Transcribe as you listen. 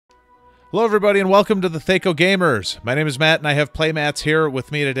Hello, everybody, and welcome to the Thaco Gamers. My name is Matt, and I have Playmats here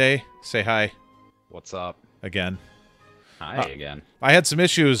with me today. Say hi. What's up? Again. Hi again. I had some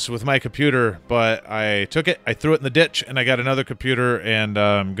issues with my computer, but I took it, I threw it in the ditch, and I got another computer, and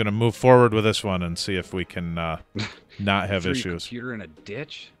I'm going to move forward with this one and see if we can not have Threw issues. Your computer in a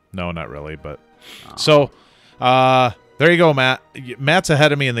ditch? No, not really, but... So, there you go, Matt. Matt's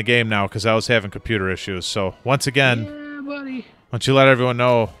ahead of me in the game now because I was having computer issues. So, once again, Yeah, buddy. why don't you let everyone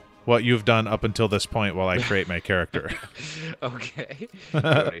know what you've done up until this point while I create my character. Okay. You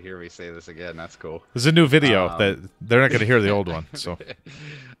want to hear me say this again? That's cool. This is a new video that they're not going to hear the old one. So,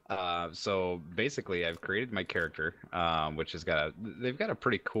 so basically, I've created my character, which has got they've got a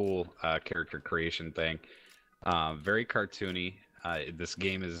pretty cool character creation thing. Very cartoony. This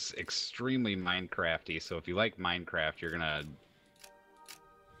game is extremely Minecrafty. So if you like Minecraft, you're gonna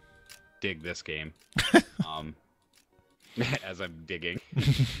dig this game. As I'm digging.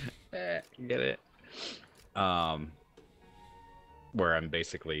 Get it? Where I'm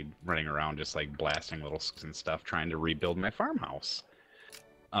basically running around just like blasting little and stuff trying to rebuild my farmhouse.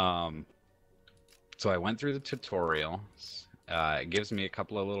 So I went through the tutorial. It gives me a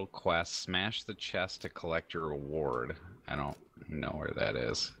couple of little quests. Smash the chest to collect your reward. I don't know where that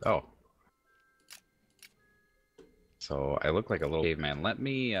is. Oh. So I look like a little caveman. Let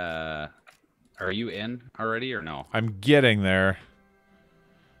me are you in already or no? I'm getting there.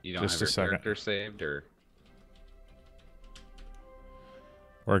 You don't Just have a your second. character saved, or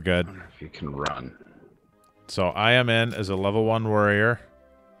We're good. I wonder if you can run. So I am in as a level 1 warrior.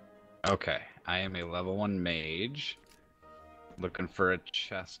 Okay, I am a level 1 mage. Looking for a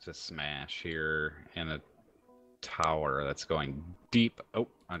chest to smash here in a tower that's going deep. Oh,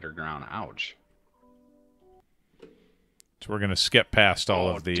 underground. Ouch. So we're going to skip past all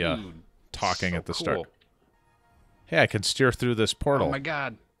of the dude, talking so at the cool. start. Hey, I can steer through this portal. Oh my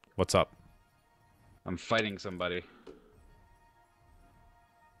god. What's up? I'm fighting somebody.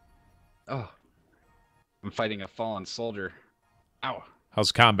 Oh. I'm fighting a fallen soldier. Ow.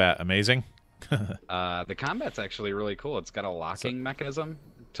 How's combat? Amazing? The combat's actually really cool. It's got a locking mechanism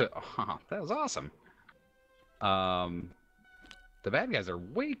to... Oh, that was awesome. The bad guys are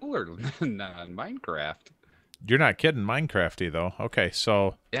way cooler than Minecraft. You're not kidding. Minecrafty, though. Okay,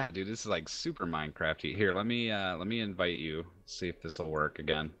 so... Yeah, dude, this is like super Minecrafty. Here, let me invite you. See if this will work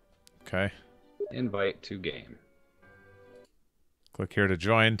again. Okay. Invite to game. Click here to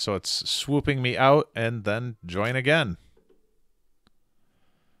join. So it's swooping me out and then join again.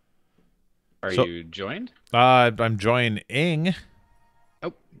 Are So- you joined? I'm joining.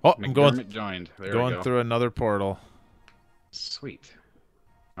 Oh, I'm going McDermott joined. There we going go. through another portal. Sweet.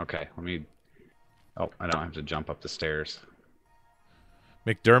 Okay, let me... Oh, I don't have to jump up the stairs.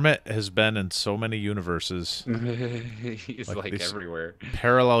 McDermott has been in so many universes. He's like these everywhere.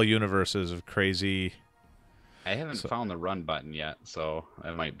 Parallel universes of crazy... I haven't found the run button yet, so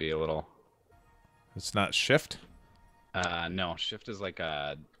that might be a little... It's not shift? No, shift is like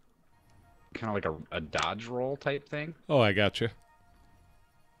a... kind of like a dodge roll type thing. Oh, I got you.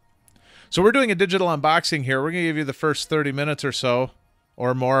 So we're doing a digital unboxing here. We're going to give you the first 30 minutes or so,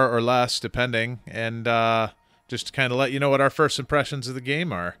 or more or less, depending, and just to kind of let you know what our first impressions of the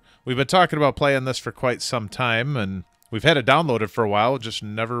game are. We've been talking about playing this for quite some time, and we've had it downloaded for a while, just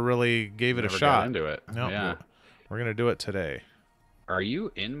never really gave it a Never shot. got into it. No, Yeah. we're going to do it today. Are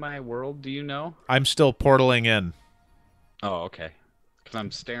you in my world, do you know? I'm still portaling in. Oh, okay. Because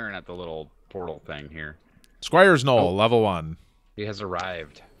I'm staring at the little portal thing here. Squire's Knoll, Oh. level 1. He has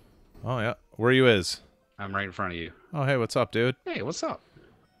arrived. Oh, yeah. Where you is? I'm right in front of you. Oh, hey, what's up, dude? Hey, what's up?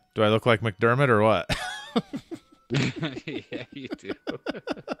 Do I look like McDermott or what? Yeah, you do.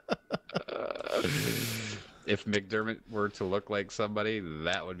 If McDermott were to look like somebody,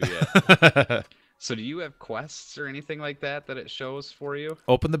 that would be it. So do you have quests or anything like that that it shows for you?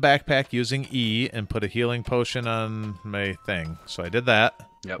 Open the backpack using E and put a healing potion on my thing. So I did that.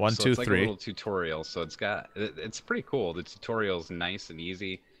 Yep. 1, so 2, it's like 3. a little tutorial. So it's pretty cool. The tutorial's nice and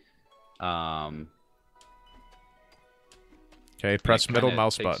easy. Okay, press It middle kinda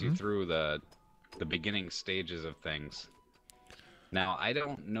mouse takes button. you through the beginning stages of things. Now, I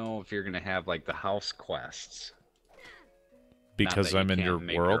don't know if you're gonna have like the house quests. Not Because that you I'm in can't your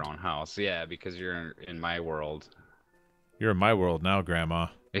make world. Your own house, yeah, because you're in my world, You're in my world now, Grandma.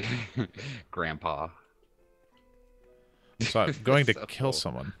 Grandpa. So I'm going to So kill cool.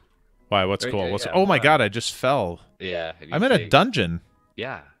 someone. Why? What's Right, cool? yeah, What's... yeah, Oh my why? god, I just fell. Yeah. and you I'm in a take- dungeon.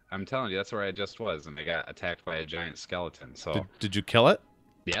 Yeah, I'm telling you, that's where I just was, and I got attacked by a giant skeleton. So Did you kill it?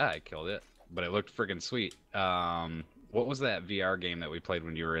 yeah, I killed it, but it looked freaking sweet. What was that VR game that we played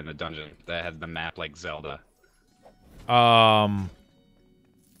when you were in the dungeon that had the map like Zelda?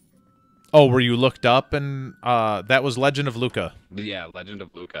 Oh, where you looked up and that was Legend of Luca. Yeah, Legend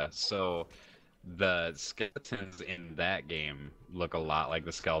of Luca. So the skeletons in that game look a lot like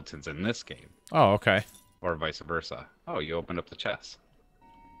the skeletons in this game, Oh, okay. or vice versa. Oh, you opened up the chest.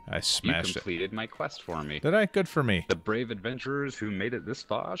 I You smashed it. completed my quest for me. Did I? Good for me. The brave adventurers who made it this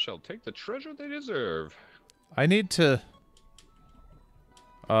far shall take the treasure they deserve. I need to...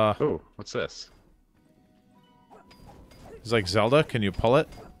 Oh, what's this? It's like Zelda. Can you pull it?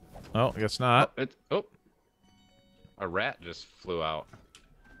 Oh, I guess not. Oh, a rat just flew out.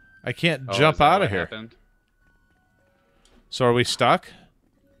 I can't Oh, jump is that out what of here. happened? So are we stuck?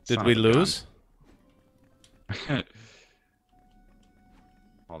 Did Son we of a gun. lose?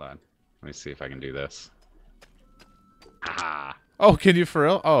 Hold on. Let me see if I can do this. Ah. Oh, can you for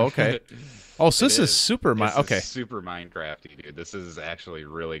real? Oh, okay. Oh, so this is super... This Okay. is super Minecrafty, dude. This is actually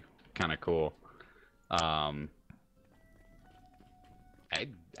really kind of cool.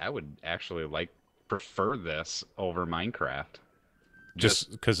 I would actually prefer this over Minecraft.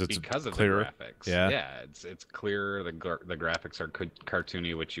 Just because it's clearer. The graphics. Yeah. Yeah, it's clear. The graphics are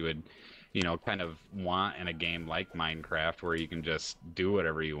cartoony, which you would, kind of want in a game like Minecraft, where you can just do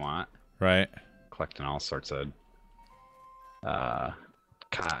whatever you want. Right. Collecting all sorts of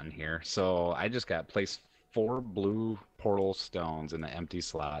cotton here. So I just placed 4 blue portal stones in the empty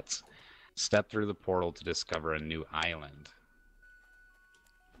slots. Step through the portal to discover a new island.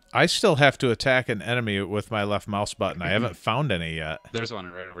 I still have to attack an enemy with my left mouse button. I haven't found any yet. There's one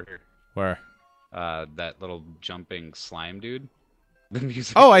right over here. Where? That little jumping slime dude. The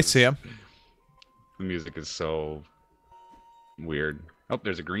music. Oh, I see him. The music is so weird. Oh,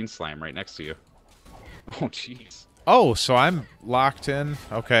 there's a green slime right next to you. Oh, jeez. Oh, so I'm locked in.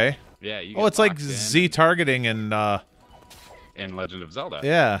 Okay. Yeah. You Oh, it's like Z targeting and in Legend of Zelda.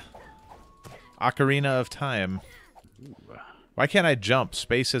 yeah. Ocarina of Time. Ooh. Why can't I jump?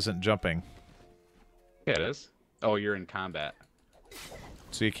 Space isn't jumping. Yeah, it is. Oh, you're in combat.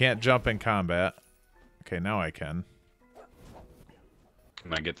 So you can't jump in combat. Okay, now I can. I'm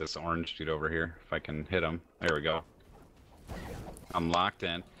gonna get this orange dude over here if I can hit him. There we go. I'm locked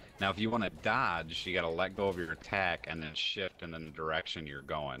in. Now, if you want to dodge, you gotta let go of your attack and then shift in the direction you're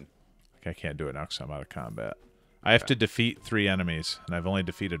going. I can't do it now because I'm out of combat. I have to defeat 3 enemies, and I've only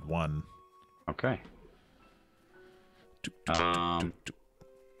defeated 1. Okay.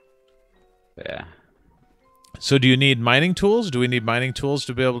 Yeah. So do you need mining tools? Do we need mining tools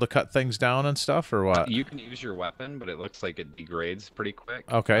to be able to cut things down and stuff, or what? You can use your weapon, but it looks like it degrades pretty quick.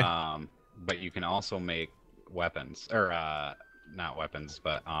 Okay. But you can also make weapons, or not weapons,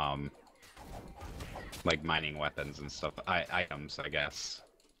 but like mining weapons and stuff, items, I guess.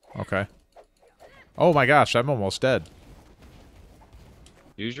 Okay. Oh my gosh, I'm almost dead.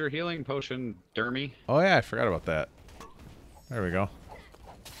 Use your healing potion, Dermy. Oh yeah, I forgot about that. There we go.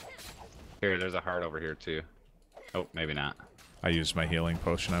 Here, there's a heart over here too. Oh, maybe not. I used my healing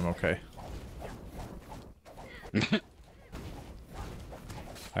potion. I'm okay.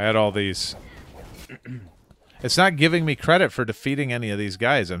 I had all these. It's not giving me credit for defeating any of these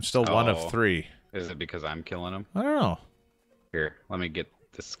guys. I'm still 1 of 3. Is it because I'm killing them? I don't know. Here, let me get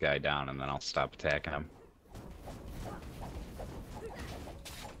this guy down and then I'll stop attacking him.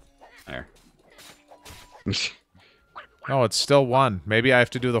 There. No, it's still 1. Maybe I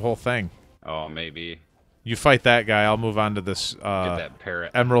have to do the whole thing. Oh, maybe. You fight that guy. I'll move on to this Get that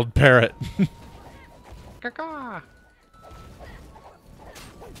parrot. emerald parrot. Caw-caw.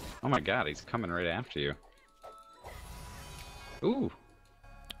 Oh my god, he's coming right after you. Ooh.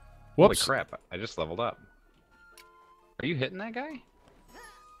 Whoops. Holy crap, I just leveled up. Are you hitting that guy?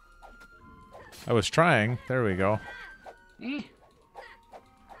 I was trying. There we go. Eh.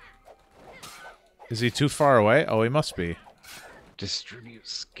 Is he too far away? Oh, he must be. Distribute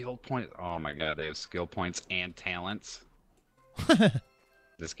skill points. Oh my god, they have skill points and talents.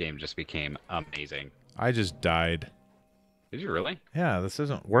 This game just became amazing. I just died. Did you really? Yeah, this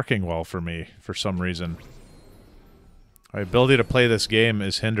isn't working well for me for some reason. My ability to play this game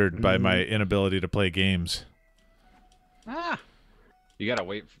is hindered by my inability to play games. Ah. You gotta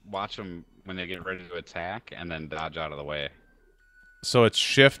watch them when they get ready to attack, and then dodge out of the way. So it's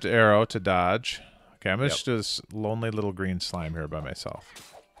shift arrow to dodge. Okay, I'm just this lonely little green slime here by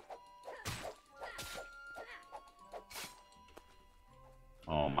myself.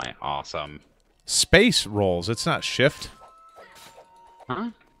 Oh my, awesome. Space rolls. It's not shift.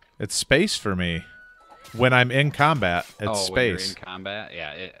 Huh? It's space for me. When I'm in combat, it's When you're space. in combat?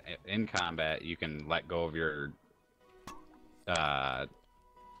 Yeah, in combat, you can let go of your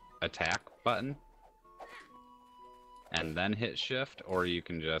attack button and then hit shift, or you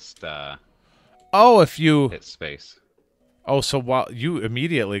can just Oh, if you hit space. Oh, so while you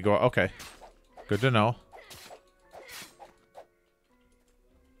immediately go... Okay. Good to know.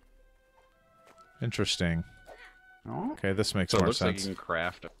 Interesting. Oh. Okay, this makes So it more looks sense. like you can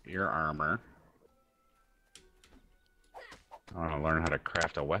craft your armor. I want to learn how to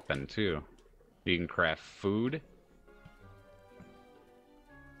craft a weapon, too. You can craft food.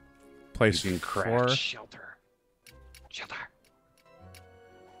 Place You can craft 4. shelter. Shelter.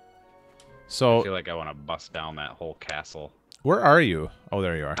 So, I feel like I want to bust down that whole castle. where are you? Oh,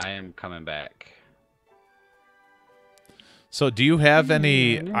 there you are. I am coming back. So, do you have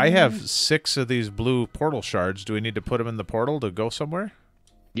any... I have 6 of these blue portal shards. Do we need to put them in the portal to go somewhere?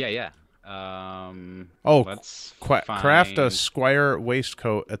 Yeah. Oh, let's craft a find... squire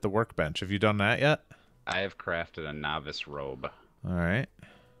waistcoat at the workbench. Have you done that yet? I have crafted a novice robe. All right.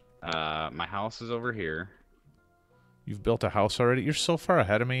 My house is over here. You've built a house already? You're so far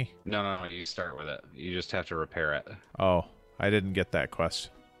ahead of me. No, you start with it. You just have to repair it. Oh, I didn't get that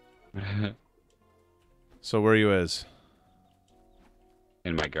quest. So where you is?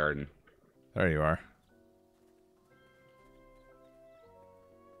 In my garden. There you are.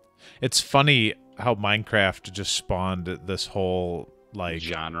 It's funny how Minecraft just spawned this whole, like,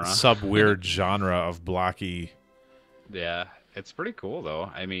 genre. sub-weird genre of blocky... Yeah, it's pretty cool,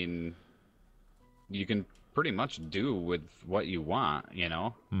 though. I mean, you can pretty much do with what you want, you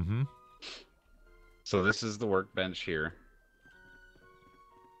know? Mm-hmm. So this is the workbench here.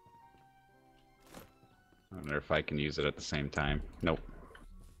 I wonder if I can use it at the same time. Nope.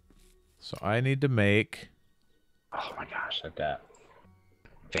 So I need to make... Oh my gosh, I've got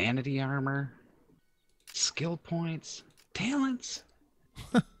vanity armor, skill points, talents.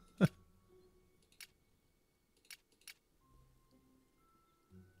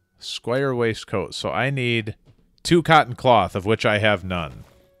 Squire waistcoat. So I need 2 cotton cloth, of which I have none.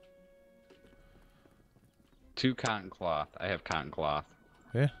 2 cotton cloth. I have cotton cloth.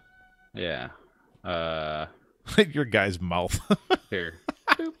 Yeah. Yeah. Your guy's mouth. Here.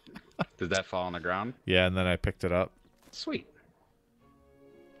 Boop. Did that fall on the ground? Yeah, and then I picked it up. Sweet.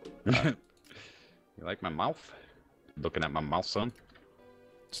 You like my mouth? Looking at my mouth, son?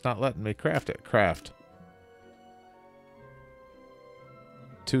 It's not letting me craft it. Craft.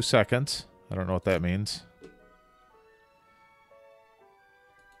 2 seconds. I don't know what that means.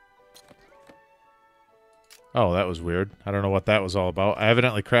 Oh, that was weird. I don't know what that was all about. I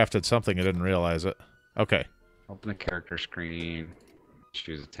evidently crafted something. I didn't realize it. Okay. Open the character screen.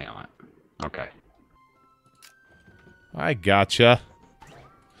 Choose a talent. Okay. I gotcha.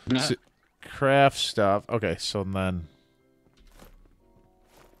 So, craft stuff. Okay, so then...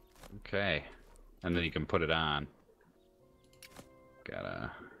 Okay. And then you can put it on.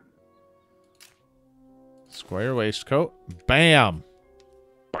 Gotta... Square waistcoat. Bam!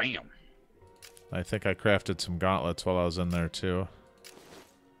 Bam! I think I crafted some gauntlets while I was in there, too.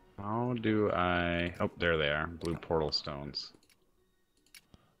 How do I... Oh, there they are. Blue portal stones.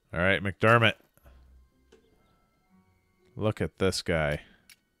 All right, McDermott. Look at this guy.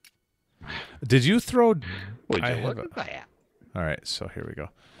 Did you throw... Would you look at that? All right, so here we go.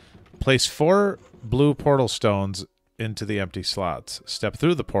 Place 4 blue portal stones into the empty slots. Step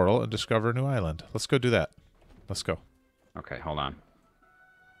through the portal and discover a new island. Let's go do that. Let's go. Okay, hold on.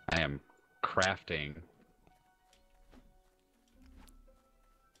 I am crafting.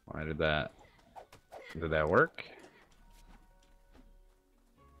 Why did that... Did that work?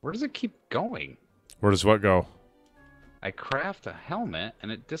 Where does it keep going? Where does what go? I craft a helmet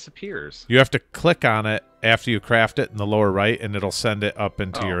and it disappears. You have to click on it after you craft it in the lower right, and it'll send it up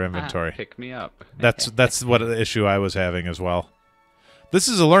into your inventory. Pick me up. That's what the issue I was having as well. This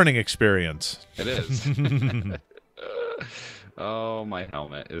is a learning experience. It is. Oh, my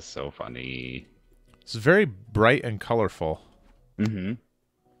helmet is so funny. It's very bright and colorful. Mm-hmm.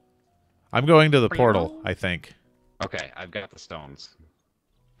 I'm going to the portal, I think. Okay, I've got the stones.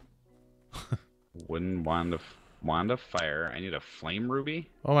 Wooden wand of fire. I need a flame ruby.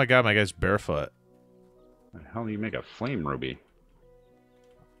 Oh my god, my guy's barefoot. How the hell do you make a flame ruby?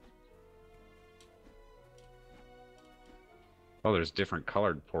 Oh, there's different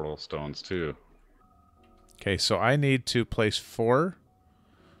colored portal stones too. Okay, so I need to place 4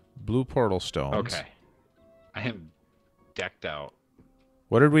 blue portal stones. Okay. I am decked out.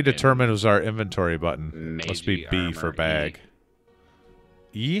 What did we determine was our inventory button? Must be B armor, for bag.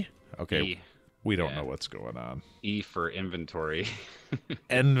 E? Okay. E. We don't know what's going on. E for inventory.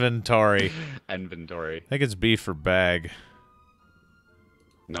 Inventory. Inventory. I think it's B for bag.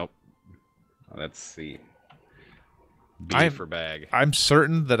 Nope. Let's see. B for bag. I'm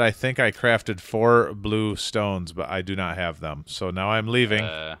certain that I think I crafted 4 blue stones, but I do not have them. So now I'm leaving.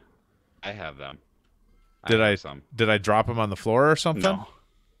 I have them. have some. Did I drop them on the floor or something? No.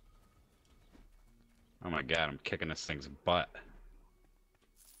 Oh my god, I'm kicking this thing's butt.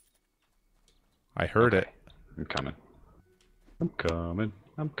 I heard it. I'm coming. I'm coming.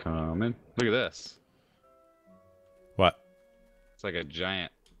 I'm coming. Look at this. What? It's like a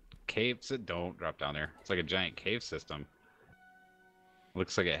giant cave. Don't drop down there. It's like a giant cave system.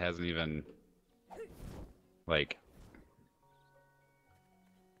 Looks like it hasn't even, like,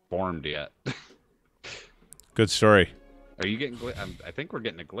 formed yet. Good story. Are you getting I think we're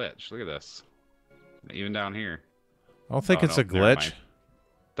getting a glitch. Look at this. Even down here. I don't think it's a never glitch. mind.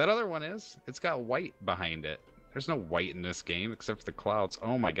 That other one is. It's got white behind it. There's no white in this game except for the clouds.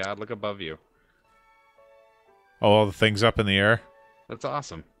 Oh my god, look above you. Oh, all the things up in the air? That's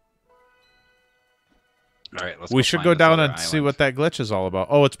awesome. All right, let's We should go down and see what that glitch is all about.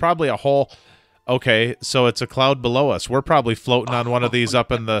 Oh, it's probably a hole. Okay, so it's a cloud below us. We're probably floating on one of these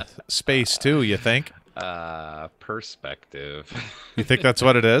up in the space too, you think? Perspective. You think that's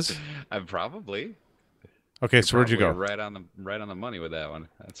what it is? Probably. Okay, so where'd you go? Right on the money with that one.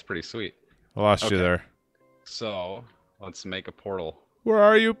 That's pretty sweet. I lost you there. So, let's make a portal. Where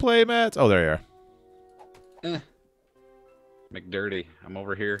are you, playmats? Oh, there you are. McDirty, I'm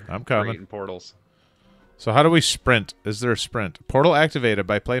over here. I'm coming. Creating portals. So how do we sprint? Is there a sprint? Portal activated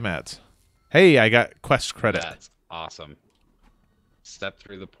by playmats. Hey, I got quest credit. That's awesome. Step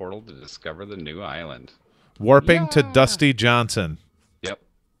through the portal to discover the new island. Warping to Dusty Johnson. Yep.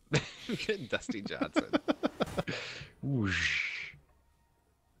 Dusty Johnson. Whoosh.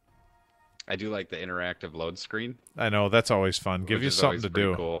 I do like the interactive load screen. I know, that's always fun. Give you something to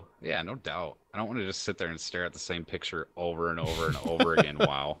do. Cool. Yeah, no doubt. I don't want to just sit there and stare at the same picture over and over and over again.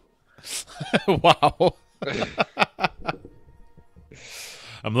 Wow. Wow.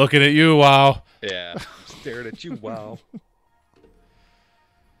 I'm looking at you, wow. Yeah, I'm staring at you, wow.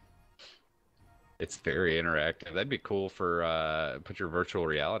 It's very interactive. That'd be cool for put your virtual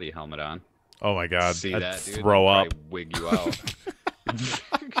reality helmet on. Oh my god. See I'd that, dude? throw up. Wig you out.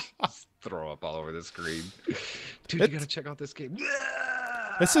 Just throw up all over the screen. Dude, you gotta check out this game.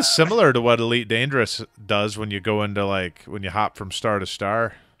 This is similar to what Elite Dangerous does when you go into, like, when you hop from star to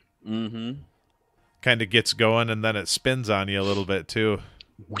star. Mm-hmm. Kind of gets going and then it spins on you a little bit too.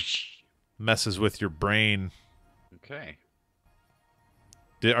 Whoosh. Messes with your brain. Okay.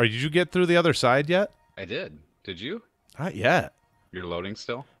 Did you get through the other side yet? I did. Did you? Not yet. You're loading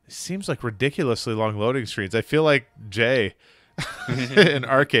still? It seems like ridiculously long loading screens. I feel like Jay in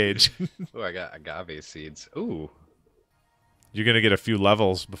Arcade. Oh, I got agave seeds. Ooh. You're going to get a few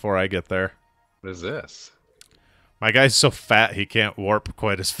levels before I get there. What is this? My guy's so fat he can't warp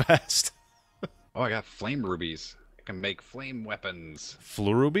quite as fast. Oh, I got flame rubies. I can make flame weapons.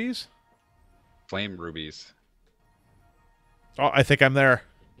 Flurubies? Flame rubies. Oh, I think I'm there.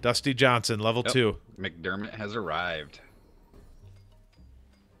 Dusty Johnson, level 2. McDermott has arrived.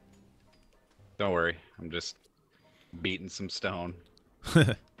 Don't worry. I'm just beating some stone.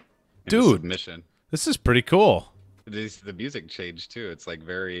 Dude, submission. This is pretty cool. The music changed, too. It's like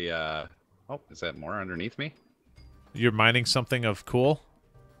very... Oh, is that more underneath me? You're mining something of cool?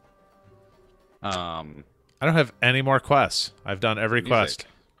 I I don't have any more quests. I've done every quest.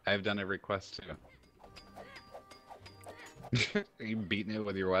 I've done every quest, too. Are you beating it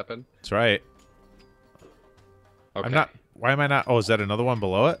with your weapon? That's right. Okay. I'm not... Why am I not... Oh, is that another one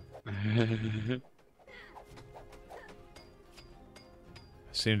below it?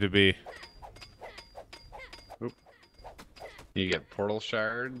 Seem to be... Oop. You get portal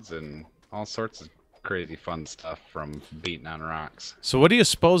shards and all sorts of crazy fun stuff from beating on rocks. So what do you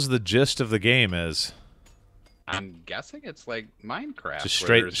suppose the gist of the game is? I'm guessing it's like Minecraft. Just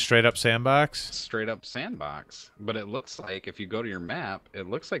where straight up sandbox? straight up sandbox. But it looks like, if you go to your map, it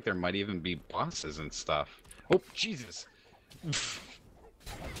looks like there might even be bosses and stuff. Oh, Jesus.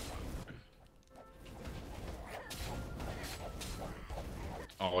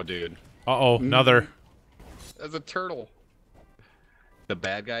 Oh, dude. Uh-oh, another. That's a turtle. The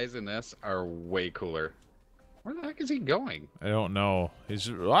bad guys in this are way cooler. Where the heck is he going? I don't know. He's...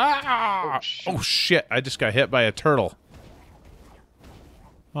 Ah! Oh, shit. I just got hit by a turtle.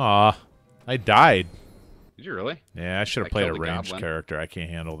 Aw. I died. Did you really? Yeah, I should have played a killed a ranged goblin. character. I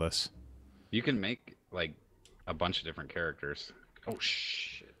can't handle this. You can make, like, a bunch of different characters. Oh,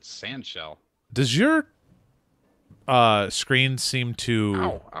 shit. Sandshell. Does your screen seem to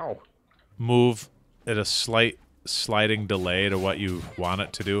Ow, ow. move at a slight sliding delay to what you want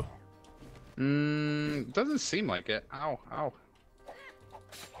it to do? Doesn't seem like it. Ow, ow.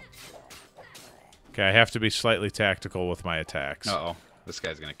 Okay, I have to be slightly tactical with my attacks. Uh-oh. This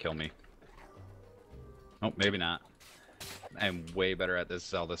guy's gonna kill me. Oh, maybe not. I'm way better at this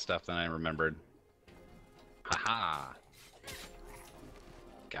Zelda stuff than I remembered. Haha.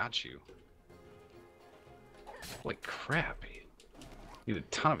 Got you. Holy crap. You need a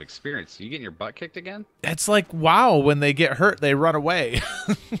ton of experience. You getting your butt kicked again? It's like, wow, when they get hurt, they run away.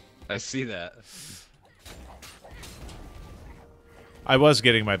 I see that. I was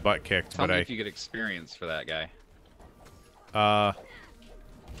getting my butt kicked, Tell but me if you get experience for that guy.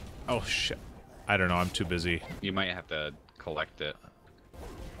 Oh, shit. I don't know. I'm too busy. You might have to collect it.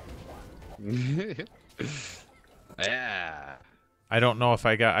 Yeah. I don't know if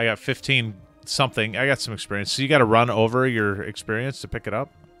I got 15 something. I got some experience. So you got to run over your experience to pick it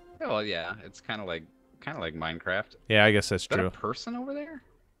up? Yeah, well, yeah. It's kind of like Minecraft. Yeah, I guess that's Is that true. a person over there?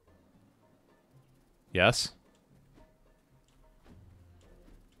 Yes.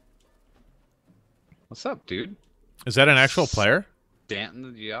 What's up, dude? Is that an actual player? Danton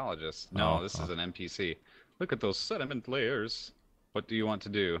the geologist. No, Oh, this is an NPC. Look at those sediment layers. What do you want to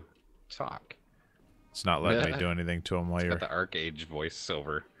do? Talk. It's not letting me do anything to him while Got you're... the Arcage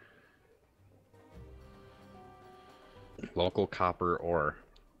voiceover. Local copper ore.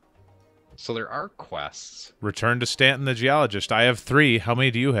 So there are quests. Return to Stanton the geologist. I have 3. How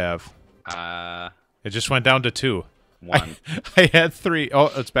many do you have? It just went down to 2. 1. I had 3.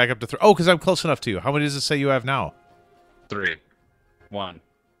 Oh, it's back up to 3. Oh, because I'm close enough to you. How many does it say you have now? 3. 1.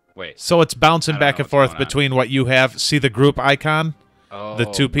 Wait. So it's bouncing back and what's forth going on. between what you have. See the group icon? Oh, The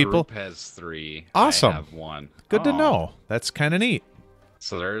 2 people? Group has 3. Awesome. I have 1. Good to Oh. know. That's kind of neat.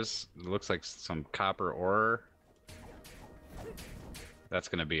 So there's, it looks like some copper ore. That's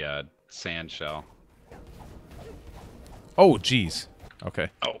going to be a sand shell. Oh, geez. Okay.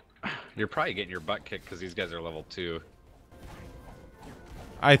 Oh, you're probably getting your butt kicked because these guys are level 2.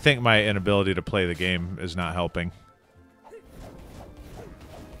 I think my inability to play the game is not helping.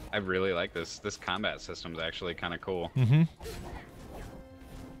 I really like this. This combat system's actually kind of cool. Mm-hmm.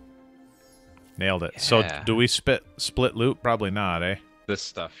 Nailed it. So Yeah. do we split loot? Probably not, eh? This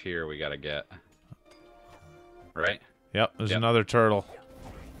stuff here we got to get. Right? Yep, there's Yep. another turtle.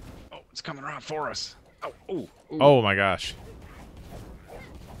 Oh, it's coming around for us. Oh, ooh, ooh. Oh, my gosh.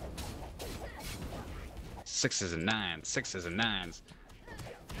 6s and 9s. 6s and 9s.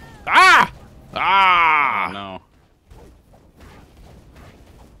 Ah! Oh, Ah! no.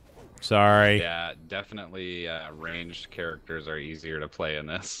 Sorry. Yeah, definitely ranged characters are easier to play in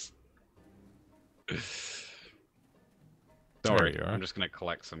this. Don't There worry, you are. I'm just going to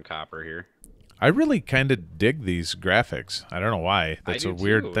collect some copper here. I really kind of dig these graphics. I don't know why. That's I a do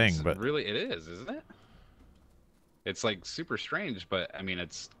weird too. thing, It's but really it is, isn't it? It's like super strange, but I mean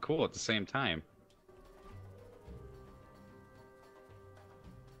it's cool at the same time.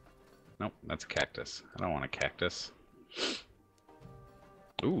 Nope, that's a cactus. I don't want a cactus.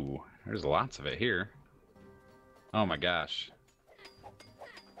 Ooh, there's lots of it here. Oh my gosh.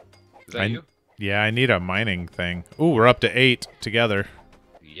 Is that you? yeah, I need a mining thing. Ooh, we're up to 8 together.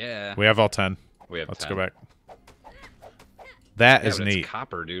 Yeah. We have all 10. We have Let's 10. go back. That Yeah, is but neat. it's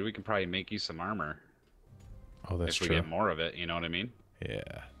copper, dude. We can probably make you some armor Oh, that's if we true. get more of it. You know what I mean? Yeah,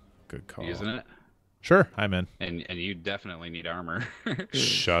 good call. Isn't it? Sure, I'm in. And you definitely need armor.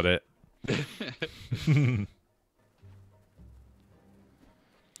 Shut it.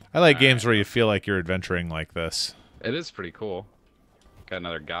 I like games where you feel like you're adventuring like this. It is pretty cool. Got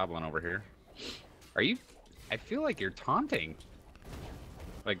another goblin over here. Are you? I feel like you're taunting.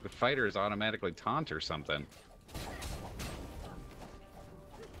 Like the fighters automatically taunt or something.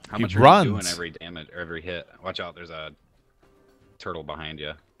 How He much are you doing runs. every damage, or every hit? Watch out! There's a turtle behind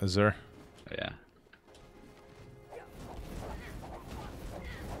you. Is there? Yeah.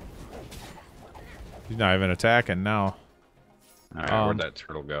 He's not even attacking now. All right. Where'd that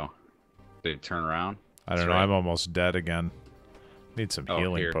turtle go? Did it turn around? I don't know. I'm almost dead again. Need some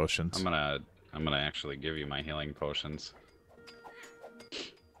healing here. potions. I'm gonna actually give you my healing potions.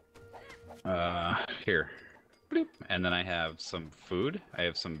 Here. Bloop. And then I have some food. I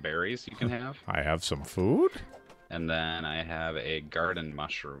have some berries you can have. I have some food? And then I have a garden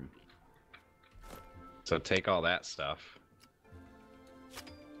mushroom. So take all that stuff.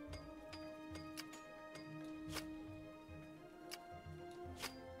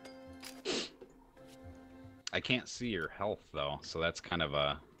 I can't see your health though, so that's kind of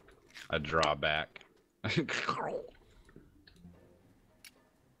a drawback.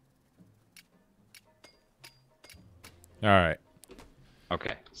 All right.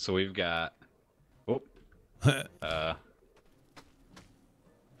 Okay, so we've got. Oh. Let's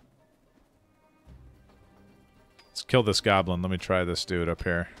kill this goblin. Let me try this dude up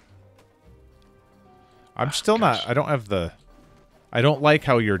here. I'm still gosh. not... I don't have the... I don't like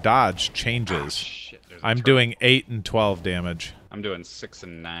how your dodge changes. Shit, there's a I'm turtle. doing 8 and 12 damage. I'm doing 6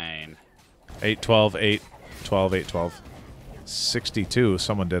 and 9. 8, 12, 8. 12, 8, 12. 62.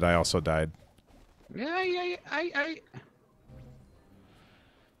 Someone did. I also died. Yeah.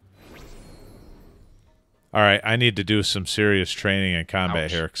 All right, I need to do some serious training in combat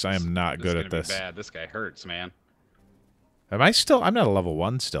Ouch. here because I am not good at This this. is gonna be bad. This guy hurts, man. Am I still? I'm not a level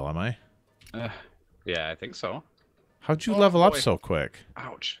 1 still, am I? Yeah, I think so. How'd you Oh, level up boy. so quick?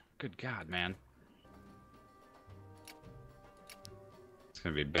 Ouch. Good God, man. It's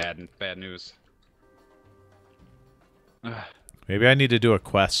gonna be bad news. Maybe I need to do a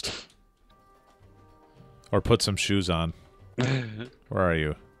quest. Or put some shoes on. Where are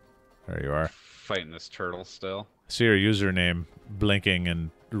you? There you are. Fighting this turtle still. See your username blinking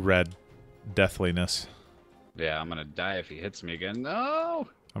in red deathliness. Yeah, I'm gonna die if he hits me again. No!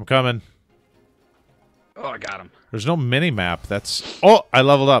 I'm coming. Oh, I got him. There's no mini-map. That's... Oh, I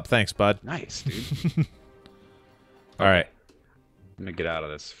leveled up. Thanks, bud. Nice, dude. All right. Let me get out of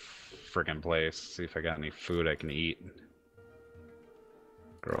this freaking place. See if I got any food I can eat.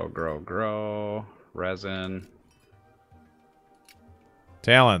 Grow. Resin.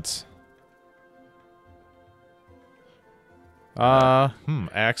 Talents.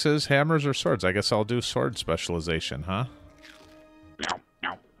 Axes, hammers, or swords? I guess I'll do sword specialization, huh?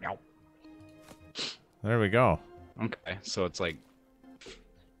 Meow. There we go. Okay, so it's like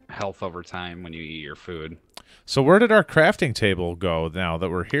health over time when you eat your food. So where did our crafting table go now that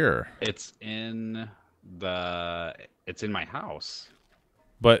we're here? It's in my house.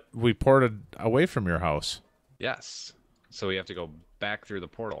 But we ported away from your house. Yes. So we have to go back through the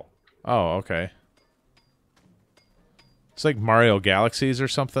portal. Oh, okay. It's like Mario Galaxies or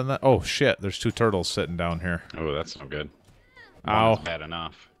something. That. Oh, shit. There's 2 turtles sitting down here. Oh, that's no good. Ow. That's bad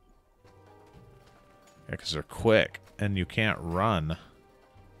enough. Yeah, because they're quick, and you can't run.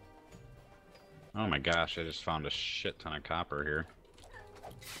 Oh my gosh, I just found a shit ton of copper here.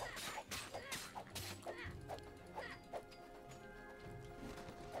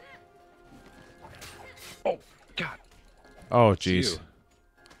 Oh, God. Oh, It's jeez. you.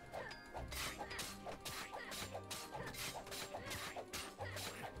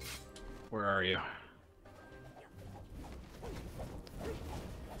 Where are you?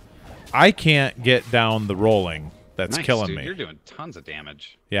 I can't get down the rolling. That's Nice, killing dude. me. You're doing tons of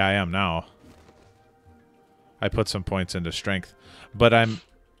damage. Yeah, I am now. I put some points into strength. But I'm...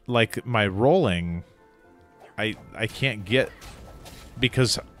 Like, my rolling... I can't get...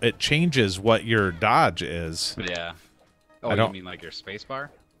 Because it changes what your dodge is. Yeah. Oh, I you don't- mean like your space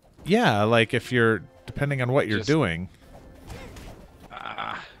bar? Yeah, like if you're... Depending on what you're Just- doing.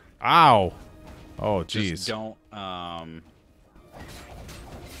 Ah. Ow! Oh, Just jeez. don't,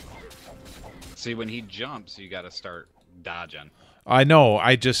 See, when he jumps, you gotta start dodging. I know.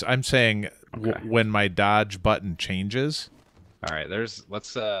 I'm saying Okay. when my dodge button changes, All right, let's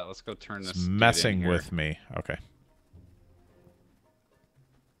go turn this it's dude in messing here. with me. Okay.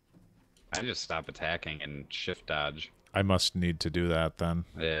 I just stop attacking and shift dodge. I must need to do that then.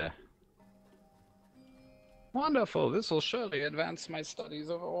 Yeah. Wonderful. This will surely advance my studies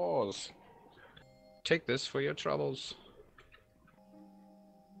of ores. Take this for your troubles.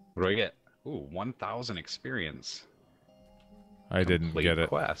 What do I get? Ooh, 1,000 experience. I didn't Complete get it.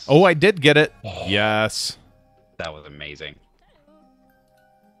 quest. Oh, I did get it. Yes. That was amazing.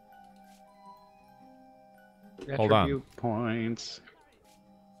 Hold on. Attribute points.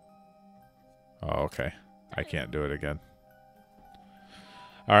 Oh, okay. I can't do it again.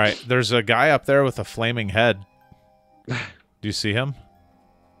 All right. There's a guy up there with a flaming head. Do you see him?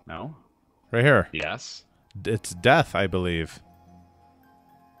 No? Right here. Yes. It's Death, I believe.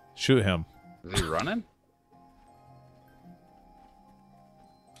 Shoot him. Is he running?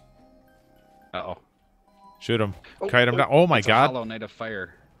 Uh-oh. Shoot him. Kite him down. Oh, my it's God. A Hollow Knight of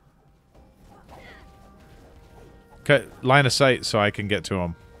Fire. Line of sight so I can get to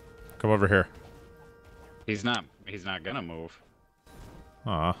him. Come over here. He's not gonna move.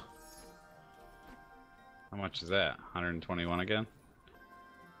 Aw. How much is that? 121 again?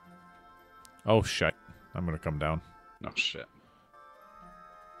 Oh, shit. I'm going to come down. No shit.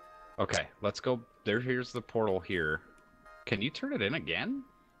 Okay, let's go. Here's the portal here. Can you turn it in again?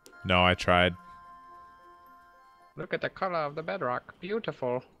 No, I tried. Look at the color of the bedrock.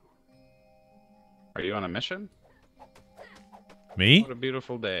 Beautiful. Are you on a mission? Me? What a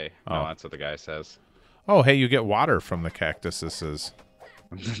beautiful day. Oh. No, that's what the guy says. Oh, hey, you get water from the cactuses.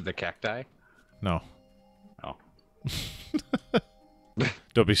 The cacti? No. Oh.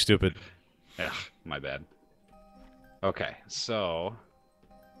 Don't be stupid. Yeah, my bad. Okay, so...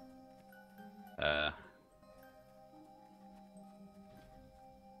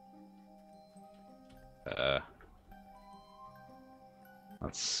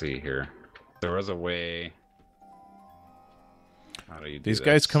 let's see here. There was a way... How do you do These this?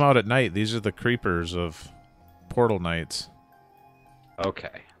 guys come out at night. These are the creepers of Portal Knights.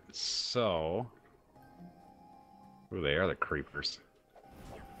 Okay, so... Ooh, they are the creepers.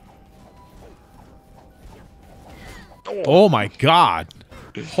 Oh my god!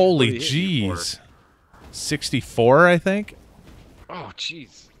 Holy What did he hit you jeez. 64, I think? Oh,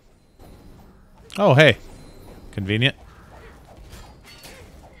 jeez. Oh, hey. Convenient.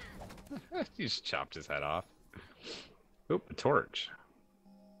 He just chopped his head off. Oop, a torch.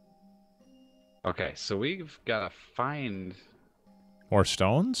 Okay, so we've got to find... More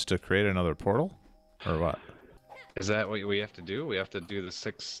stones to create another portal? Or what? Is that what we have to do? We have to do the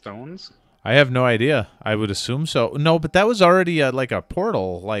 6 stones? I have no idea. I would assume so. No, but that was already like a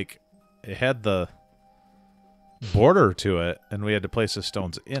portal. Like, it had the border to it, and we had to place the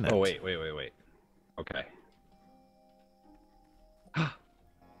stones in it. Oh, wait. Okay.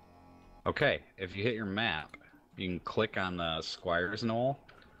 Okay, if you hit your map, you can click on the Squire's Knoll.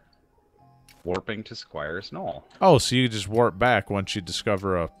 Warping to Squire's Knoll. Oh, so you just warp back once you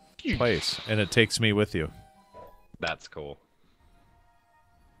discover a place, and it takes me with you. That's cool.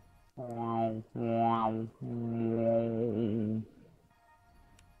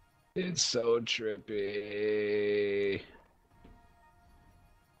 It's so trippy.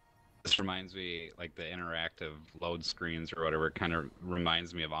 This reminds me, like the interactive load screens or whatever, kind of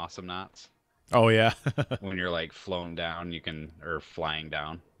reminds me of Awesome Knots. Oh, yeah. When you're like flown down, you can, or flying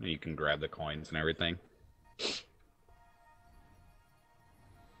down, you can grab the coins and everything.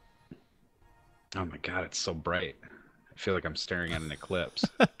 Oh my god, it's so bright. I feel like I'm staring at an eclipse.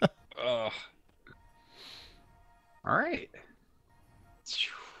 Ugh. Alright.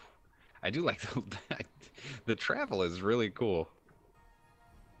 I do like the travel is really cool.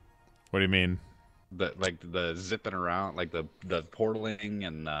 What do you mean? The zipping around, like the portaling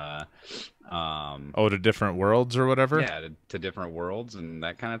and Oh, to different worlds or whatever? yeah, to different worlds and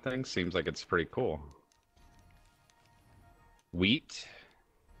that kind of thing seems like it's pretty cool. Wheat,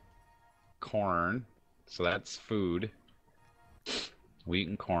 corn, so that's food. Wheat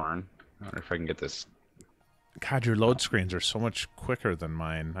and corn. I wonder if I can get this. God, your load screens are so much quicker than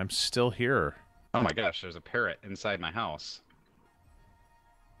mine. I'm still here. Oh my gosh, there's a parrot inside my house.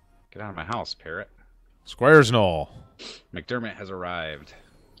 Get out of my house, parrot. Squire's Knoll. McDermott has arrived.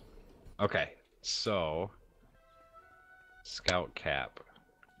 Okay, so scout cap,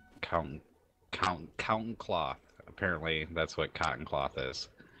 cotton cloth. Apparently, that's what cotton cloth is.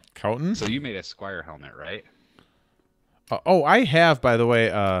 Cotton? So you made a Squire helmet, right? Oh, I have, by the way,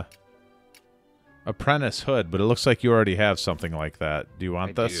 apprentice hood, but it looks like you already have something like that. Do you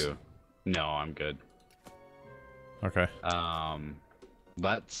want this? Do. No, I'm good. Okay.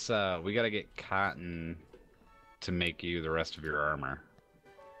 Let's we gotta get cotton to make you the rest of your armor.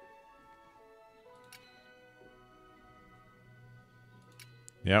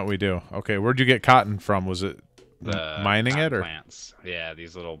 Yeah, we do. Okay, where'd you get cotton from? Was it The mining it, or plants? Yeah,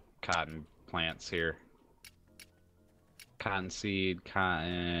 these little cotton plants here. Cotton seed,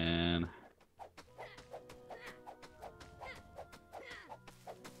 cotton.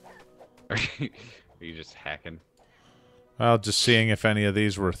 Are you just hacking? well, just seeing if any of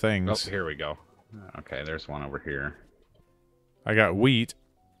these were Oh, things. here we go. Okay, there's one over here. I got wheat.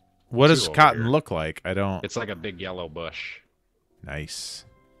 What Two does over cotton here. look like? I don't. It's like a big yellow bush. Nice.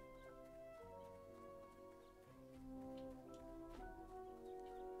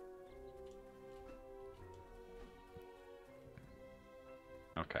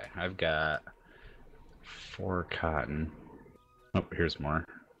 Okay, I've got 4 cotton. Oh, here's more.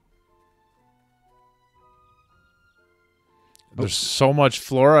 There's so much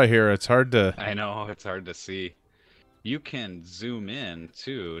flora here. It's hard to. I know, it's hard to see. You can zoom in,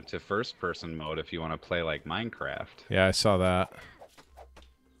 too, to first-person mode if you want to play like Minecraft. Yeah, I saw that.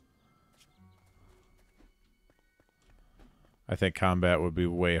 I think combat would be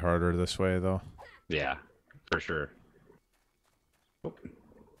way harder this way, though. Yeah, for sure. Oh.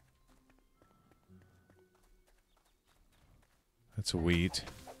 That's wheat.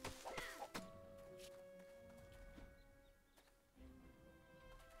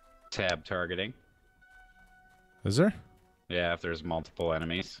 Tab targeting. Is there? Yeah, if there's multiple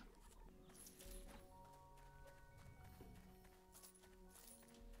enemies.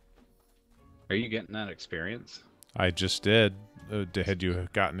 Are you getting that experience? I just did. Had you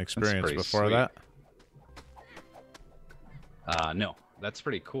gotten experience pretty before sweet. that? No. That's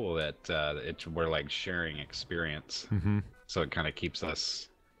pretty cool that we're like sharing experience. Mm-hmm. So it kind of keeps us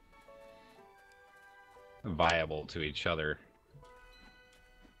viable to each other.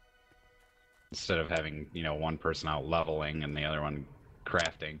 Instead of having, one person out leveling and the other one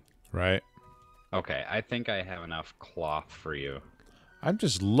crafting. Right. Okay, I think I have enough cloth for you. I'm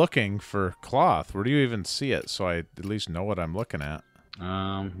just looking for cloth. Where do you even see it? So I at least know what I'm looking at.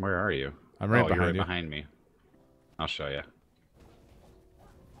 Where are you? I'm right you're behind right you. behind me. I'll show you.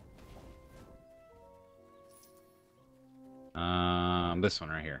 This one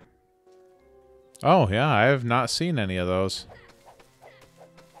right here. Oh, yeah, I have not seen any of those.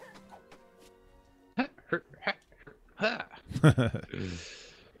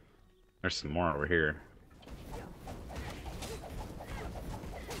 There's some more over here.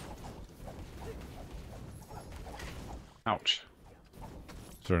 Ouch.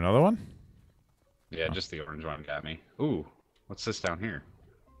 Is there another one? Yeah, just the orange one got me. Ooh, what's this down here?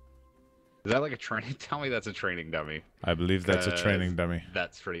 Is that like a training? Tell me that's a training dummy. I believe that's a training dummy.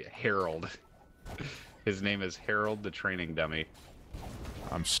 That's pretty... Harold. His name is Harold the training dummy.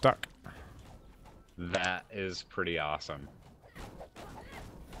 I'm stuck. That is pretty awesome.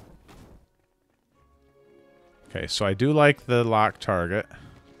 Okay, so I do like the lock target.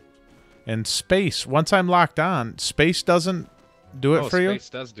 And space, once I'm locked on, space doesn't do it for you? Space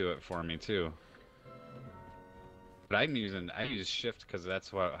does do it for me too. But I use shift because that's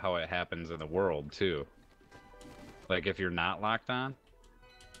how it happens in the world too. Like if you're not locked on,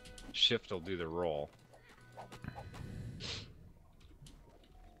 shift will do the roll.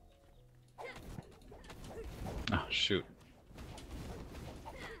 Oh shoot.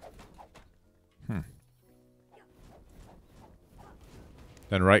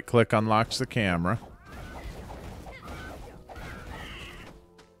 Then right click unlocks the camera.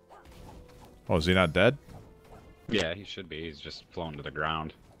 Oh, is he not dead? Yeah, he should be. He's just flown to the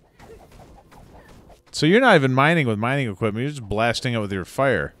ground. So you're not even mining with mining equipment. You're just blasting it with your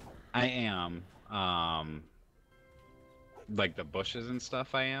fire. I am. Like the bushes and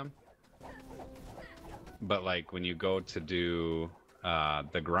stuff I am. But like when you go to do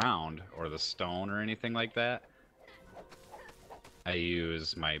the ground or the stone or anything like that, I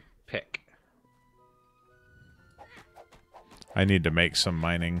use my pick. I need to make some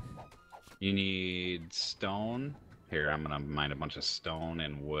mining. You need stone. Here, I'm gonna mine a bunch of stone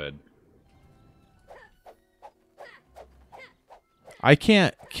and wood. I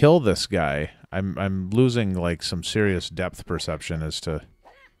can't kill this guy. I'm losing like some serious depth perception as to...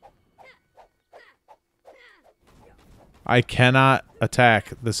 I cannot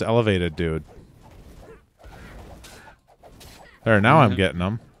attack this elevated dude. There, now I'm getting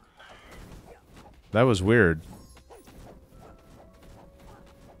him. That was weird.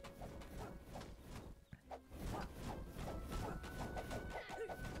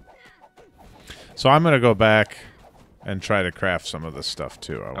 So I'm going to go back and try to craft some of this stuff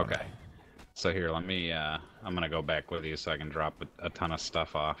too. Okay. So here, let me, I'm going to go back with you so I can drop a ton of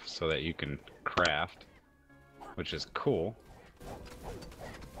stuff off so that you can craft, which is cool.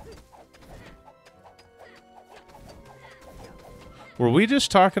 Were we just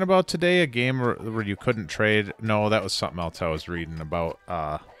talking about today a game where you couldn't trade? No, that was something else I was reading about.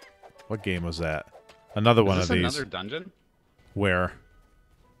 What game was that? Another one of these. Another dungeon? Where?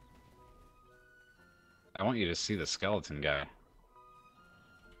 I want you to see the skeleton guy.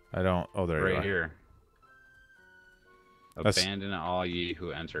 I don't. Oh, there you are. Right here. Abandon all ye who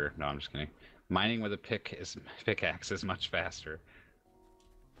enter. No, I'm just kidding. Mining with a pickaxe is much faster.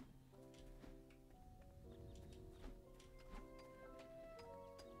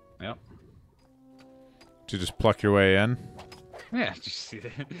 Yep. Did you just pluck your way in? Yeah, did you see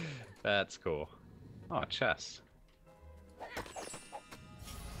that? That's cool. Oh, chest.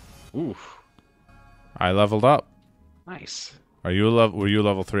 Oof. I leveled up. Nice. Are you were you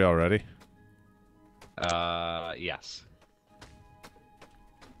level 3 already? Yes.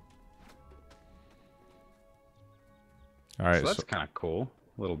 All right. So that's kind of cool.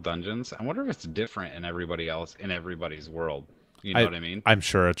 Little dungeons. I wonder if it's different in everybody's world. You know what I mean? I'm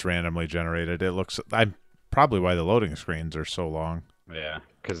sure it's randomly generated. It looks. I'm probably why the loading screens are so long. Yeah,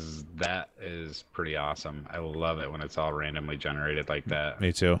 because that is pretty awesome. I love it when it's all randomly generated like that.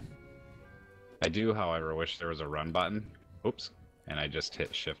 Me too. I do, however, wish there was a run button. Oops. And I just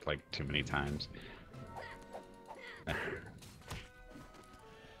hit shift like too many times. I'm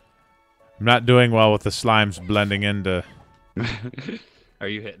not doing well with the slimes blending into... Are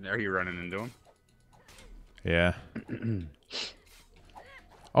you running into them? Yeah.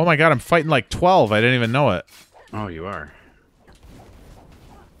 Oh my god, I'm fighting like 12. I didn't even know it. Oh, you are.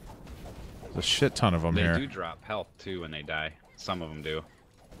 There's a shit ton of them here. They do drop health too when they die. Some of them do.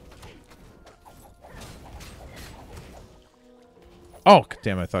 Oh,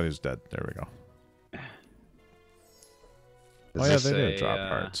 damn, I thought he was dead. There we go. Does oh, yeah, this they do say, drop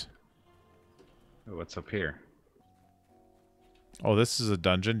parts. What's up here? Oh, this is a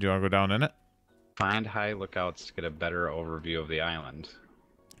dungeon. Do you want to go down in it? Find high lookouts to get a better overview of the island.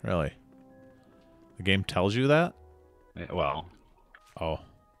 Really? The game tells you that? Well, Oh,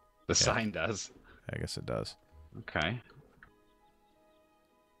 the sign does. I guess it does. Okay.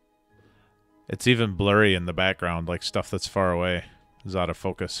 It's even blurry in the background, like stuff that's far away is out of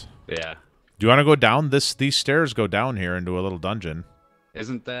focus. Yeah. Do you want to go down? These stairs go down here into a little dungeon.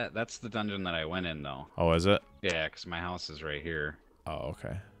 Isn't that's the dungeon that I went in, though. Oh, is it? Yeah, because my house is right here. Oh,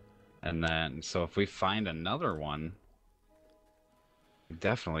 okay. And then, so if we find another one, we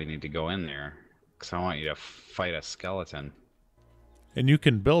definitely need to go in there. Because I want you to fight a skeleton. And you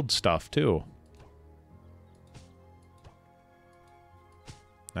can build stuff, too.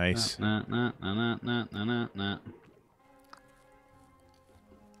 Nice.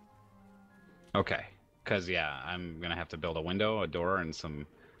 Okay. Because, yeah, I'm going to have to build a window, a door, and some...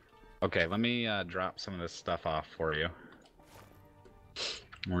 Okay, let me drop some of this stuff off for you.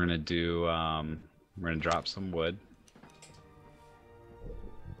 We're going to do... we're going to drop some wood.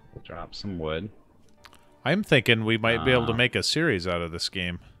 Drop some wood. I'm thinking we might be able to make a series out of this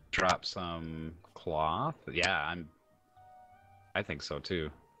game. Drop some cloth. Yeah, I think so, too.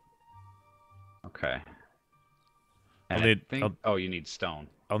 Okay. And oh, you need stone.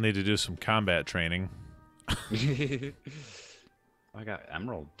 I'll need to do some combat training. I got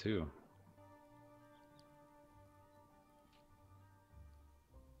emerald too.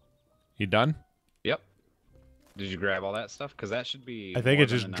 You done? Yep. Did you grab all that stuff? Because that should be... I think it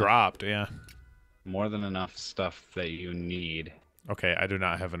just dropped, yeah. More than enough stuff that you need. Okay, I do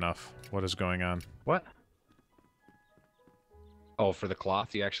not have enough. What is going on? What? Oh, for the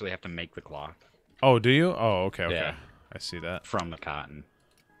cloth, you actually have to make the cloth. Oh, do you? Oh, okay, okay. Yeah. I see that. From the cotton.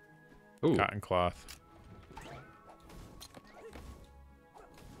 Ooh. Cotton cloth.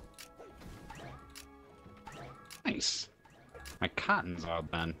 Nice. My cotton's all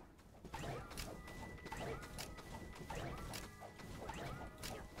done.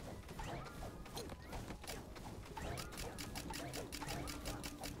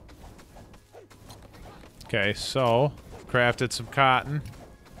 Okay, so crafted some cotton.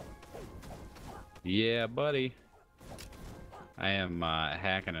 Yeah, buddy. I am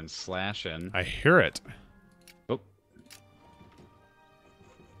hacking and slashing. I hear it. Oh.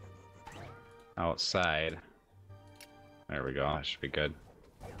 Outside. There we go. That should be good.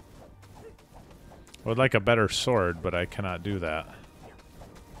 I would like a better sword, but I cannot do that.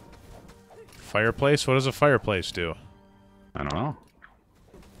 Fireplace? What does a fireplace do? I don't know.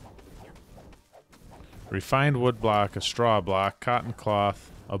 Refined wood block, a straw block, cotton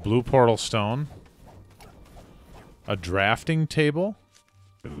cloth, a blue portal stone, a drafting table,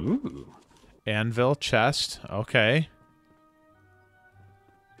 Ooh. anvil, chest, okay.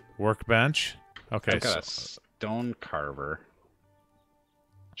 Workbench, okay. I've got a stone carver.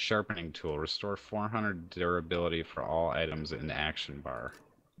 Sharpening tool. Restore 400 durability for all items in the action bar.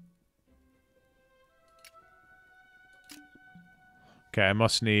 Okay, I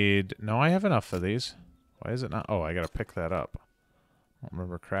must need... No, I have enough of these. Why is it not? Oh, I gotta pick that up. I don't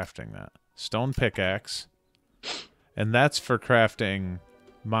remember crafting that. Stone pickaxe. And that's for crafting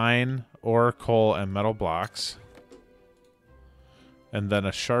mine, ore, coal, and metal blocks. And then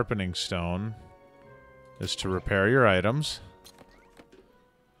a sharpening stone is to repair your items.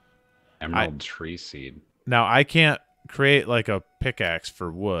 Emerald tree seed. Now, I can't create like a pickaxe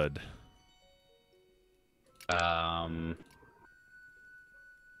for wood. I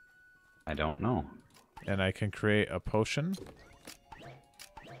don't know. And I can create a potion.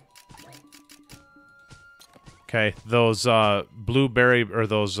 Okay, those blueberry or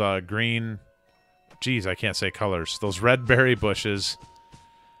those green... Geez, I can't say colors. Those red berry bushes,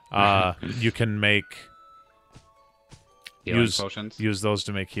 you can make... Healing potions? Use those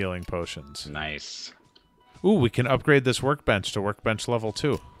to make healing potions. Nice. Ooh, we can upgrade this workbench to workbench level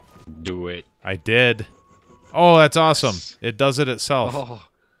 2. Do it. I did. Oh, that's awesome. Yes. It does it itself. Oh,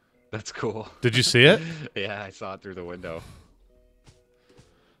 that's cool. Did you see it? Yeah, I saw it through the window.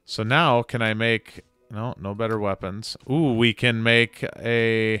 So now, can I make... No better weapons. Ooh, we can make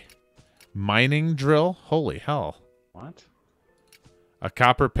a mining drill. Holy hell. What? A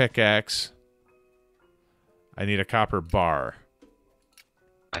copper pickaxe. I need a copper bar.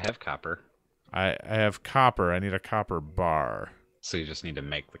 I have copper. I have copper. I need a copper bar. So you just need to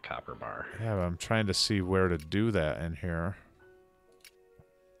make the copper bar. Yeah, but I'm trying to see where to do that in here.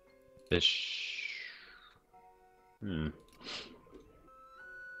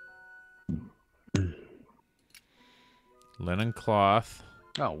 Linen cloth.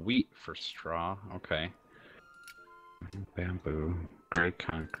 Oh, wheat for straw. Okay. Bamboo. Gray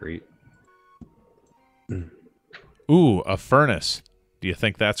concrete. Ooh, a furnace. Do you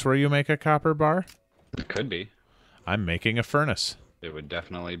think that's where you make a copper bar? It could be. I'm making a furnace. It would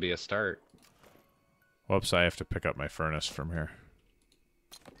definitely be a start. Whoops, I have to pick up my furnace from here.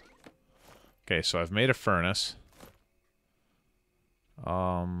 Okay, so I've made a furnace.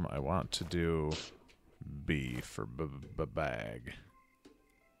 I want to do B for bag.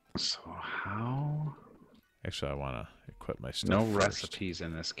 So how? Actually, I want to equip my stuff No first. recipes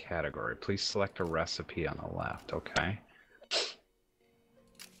in this category. Please select a recipe on the left. Okay.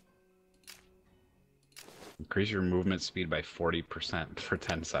 Increase your movement speed by 40% for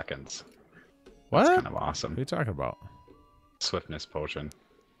 10 seconds. What? That's kind of awesome. What are you talking about? Swiftness potion.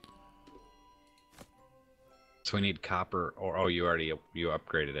 So we need copper, or oh, you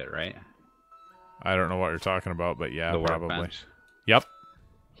upgraded it, right? I don't know what you're talking about, but yeah, The probably. workbench. Yep.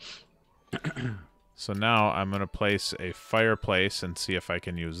 So now I'm going to place a fireplace and see if I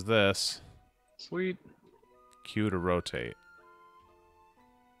can use this. Sweet. Q to rotate.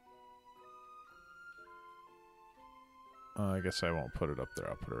 I guess I won't put it up there.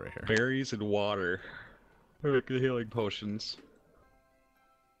 I'll put it right here. Berries and water. Make the healing potions.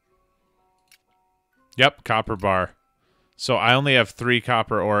 Yep, copper bar. So I only have 3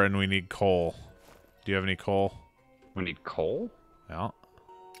 copper ore and we need coal. Do you have any coal? We need coal? Well,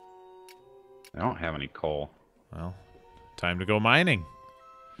 I don't have any coal. well, time to go mining.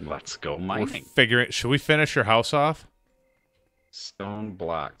 Let's go We're mining. figuring. Should we finish your house off? Stone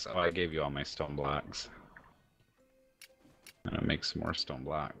blocks. Oh, I gave you all my stone blocks. I'm gonna make some more stone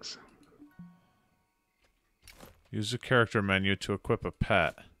blocks. Use the character menu to equip a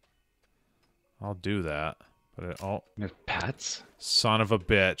pet. I'll do that. But oh, We have pets? son of a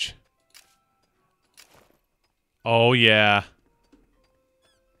bitch. Oh yeah.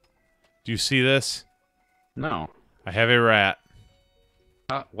 Do you see this? No. I have a rat.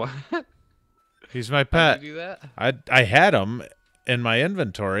 What? He's my How pet. did you do that? I had him in my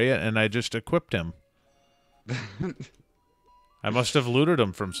inventory and I just equipped him. I must have looted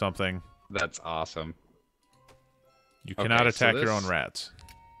him from something. That's awesome. You cannot Okay, so attack your own this- rats.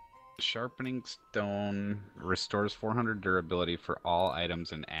 Sharpening stone restores 400 durability for all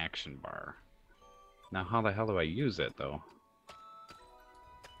items in action bar. Now, how the hell do I use it, though?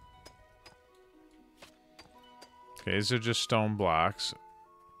 Okay, these are just stone blocks.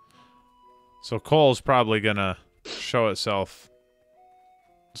 So coal's probably gonna show itself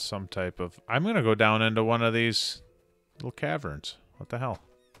some type of... I'm gonna go down into one of these little caverns. What the hell?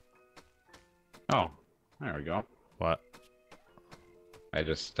 Oh, there we go. What? I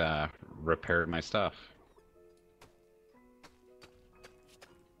just repaired my stuff.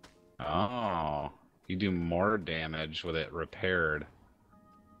 Oh, you do more damage with it repaired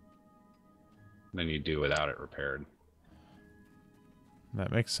than you do without it repaired.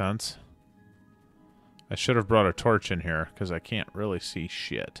 That makes sense. I should have brought a torch in here, because I can't really see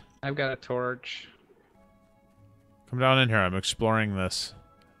shit. I've got a torch. Come down in here. I'm exploring this.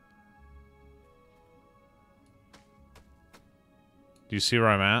 Do you see where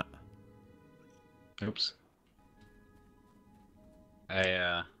I'm at? Oops.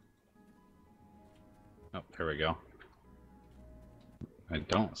 Oh, there we go. I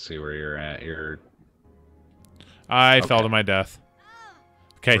don't see where you're at. I fell Okay. to my death.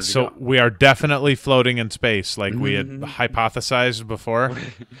 Okay, Where'd you so go? we are definitely floating in space, like we had hypothesized before.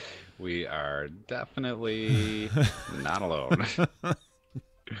 We are definitely not alone.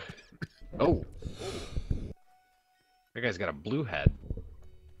 Oh. That guy's got a blue head.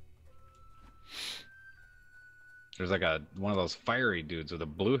 There's like one of those fiery dudes with a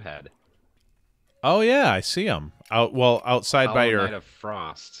blue head. Oh yeah, I see him. Outside by Hollow your... Knight of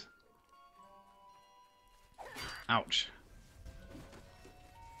Frost. Ouch.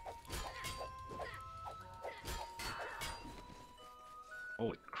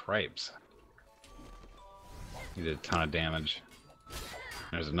 Holy cripes. He did a ton of damage.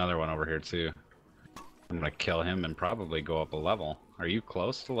 There's another one over here too. I'm gonna kill him and probably go up a level. Are you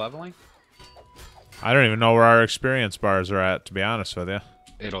close to leveling? I don't even know where our experience bars are at, to be honest with you.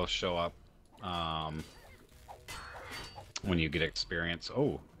 It'll show up when you get experience.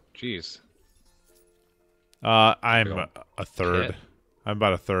 Oh, jeez. I'm Go. a third. Hit. I'm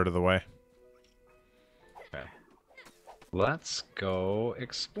about a third of the way. Okay. Let's go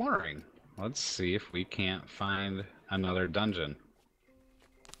exploring. Let's see if we can't find another dungeon.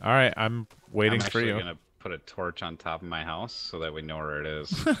 All right, I'm waiting I'm for actually you. gonna put a torch on top of my house so that we know where it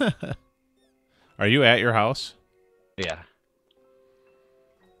is. Are you at your house? Yeah.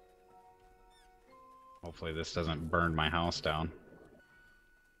 Hopefully this doesn't burn my house down.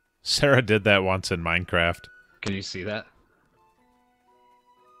 Sarah did that once in Minecraft. Can you see that?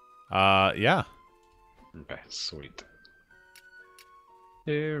 Yeah. Okay, sweet.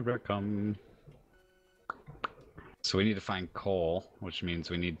 Here I come. So we need to find coal, which means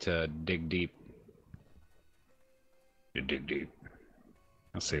we need to dig deep. Dig deep.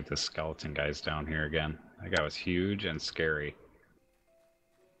 Let's see if this skeleton guy's down here again. That guy was huge and scary.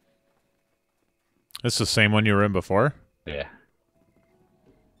 This is the same one you were in before? Yeah.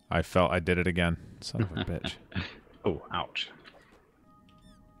 I did it again. Son of a bitch. Oh, ouch.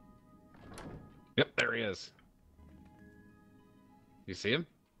 Yep, there he is. You see him?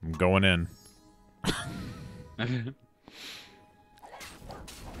 I'm going in.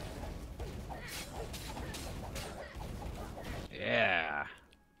 Yeah.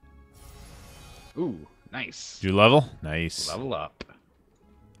 Ooh, nice. Did you level? Nice. Level up.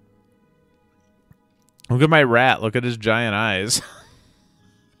 Look at my rat. Look at his giant eyes.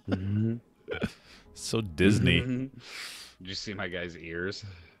 Mm-hmm. So Disney. Did you see my guy's ears?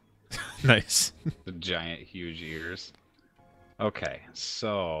 Nice. The giant, huge ears. Okay,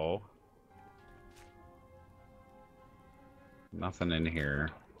 so... nothing in here.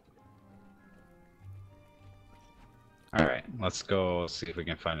 Alright, let's go see if we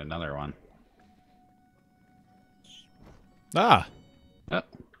can find another one. Ah. Oh.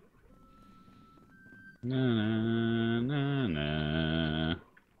 Na, na, na.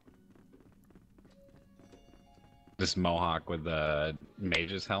 This mohawk with the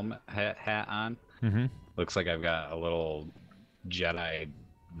mage's helmet hat on. Mm-hmm. Looks like I've got a little Jedi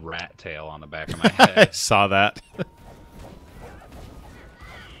rat tail on the back of my head. I saw that.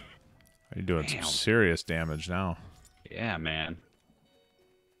 You're doing Damn. some serious damage now. Yeah, man.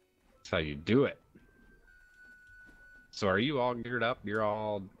 That's how you do it. So are you all geared up? You're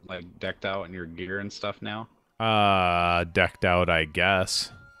all like decked out in your gear and stuff now? Decked out, I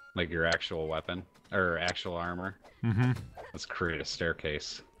guess. Like your actual weapon or actual armor? Mm-hmm. Let's create a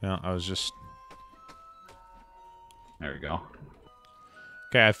staircase. Yeah, I was just... There we go.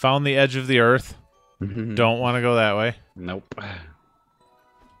 Okay, I found the edge of the earth. Don't want to go that way. Nope.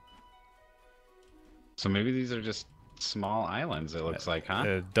 So maybe these are just small islands, it looks like, huh?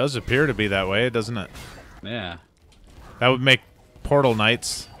 It does appear to be that way, doesn't it? Yeah. That would make Portal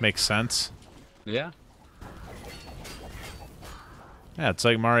Knights make sense. Yeah. Yeah, it's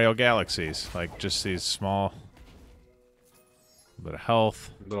like Mario Galaxies. Like, just these small... bit of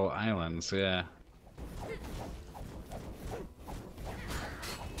health. Little islands, yeah.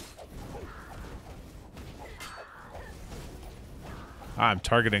 I'm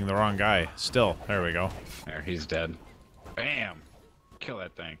targeting the wrong guy. Still. There we go. There, he's dead. Bam! Kill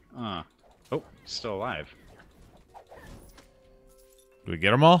that thing. Oh, he's still alive. Did we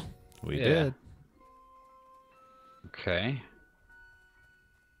get them all? We Yeah. did. Okay.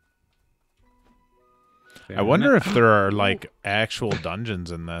 I wonder if there are, like, actual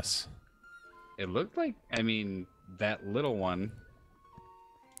dungeons in this. It looked like, I mean, that little one,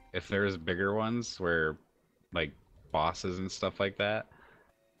 if there's bigger ones where, like, bosses and stuff like that,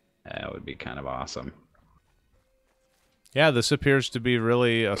 that would be kind of awesome. Yeah, this appears to be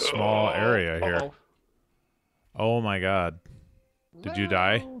really a small area here. Oh my god. Did you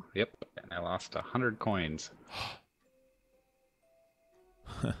die? Yep, and I lost 100 coins.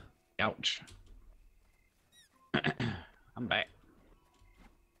 Ouch. I'm back.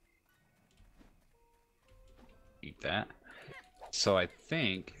 Eat that. So I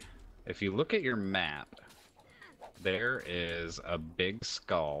think if you look at your map, there is a big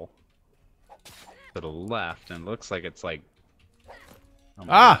skull to the left, and it looks like it's like... oh my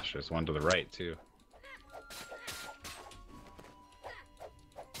gosh, there's one to the right, too.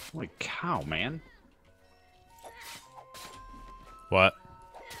 Holy cow, man. What?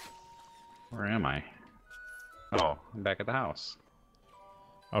 Where am I? Oh, I'm back at the house.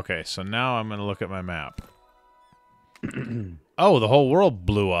 Okay, so now I'm going to look at my map. Oh, the whole world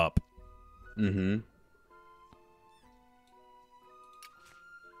blew up. Mm-hmm.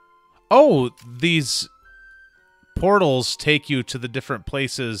 Oh, these portals take you to the different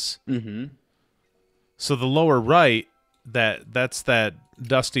places. Mm-hmm. So the lower right, that's that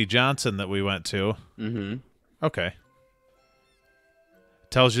Dusty Johnson that we went to. Mm-hmm. Okay.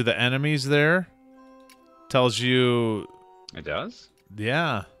 Tells you the enemies there. Tells you... It does?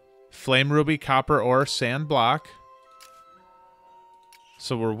 yeah. Flame ruby, copper ore, sand block.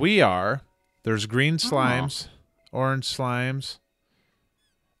 So where we are, there's green slimes, orange slimes,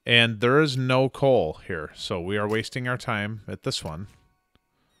 and there is no coal here. So we are wasting our time at this one.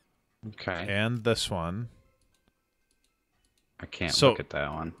 Okay. And this one. I can't So- look at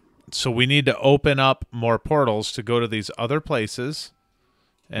that one. So we need to open up more portals to go to these other places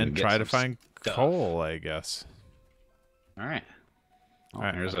and And get try to some find stuff. coal, I guess. All right. Oh, All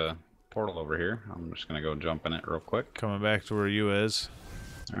right. Here's a portal over here. I'm just going to go jump in it real quick. Coming back to where you is.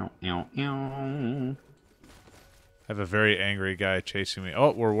 Ow, ow, ow. I have a very angry guy chasing me.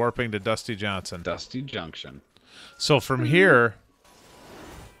 Oh, we're warping to Dusty Johnson. Dusty Junction. So from here,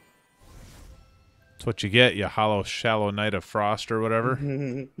 that's what you get, you hollow, shallow Knight of Frost or whatever.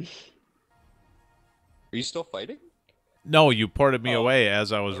 Are you still fighting? No, you ported me away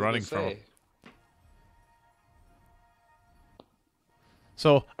as I was running from him.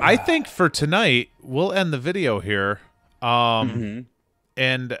 So I think for tonight, we'll end the video here.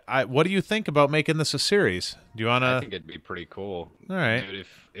 And what do you think about making this a series? Do you want to? I think it'd be pretty cool. All right. Dude,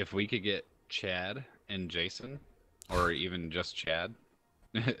 if we could get Chad and Jason, or even just Chad,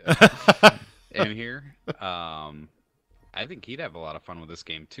 in here, I think he'd have a lot of fun with this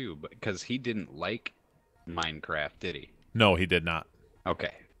game too. Because he didn't like Minecraft, did he? No, he did not.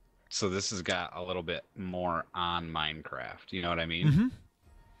 Okay. So this has got a little bit more on Minecraft. You know what I mean?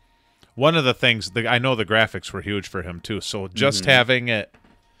 One of the things, I know the graphics were huge for him too. So just having it.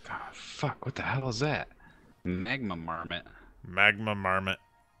 God, fuck! What the hell is that? Magma Marmot. Magma Marmot.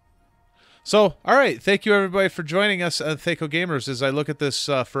 So, all right. Thank you, everybody, for joining us on Thaco Gamers as I look at this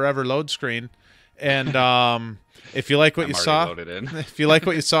forever load screen. And if you like what you saw, if you like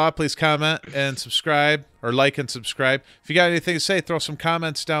what you saw, please comment and subscribe, or like and subscribe. If you got anything to say, throw some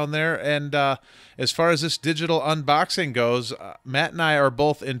comments down there. And as far as this digital unboxing goes, Matt and I are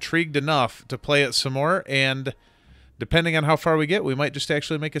both intrigued enough to play it some more. And depending on how far we get, we might just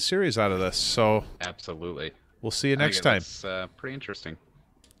actually make a series out of this. So absolutely, we'll see you next time. It's pretty interesting.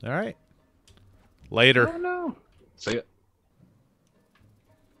 All right. Later. Oh no. See ya.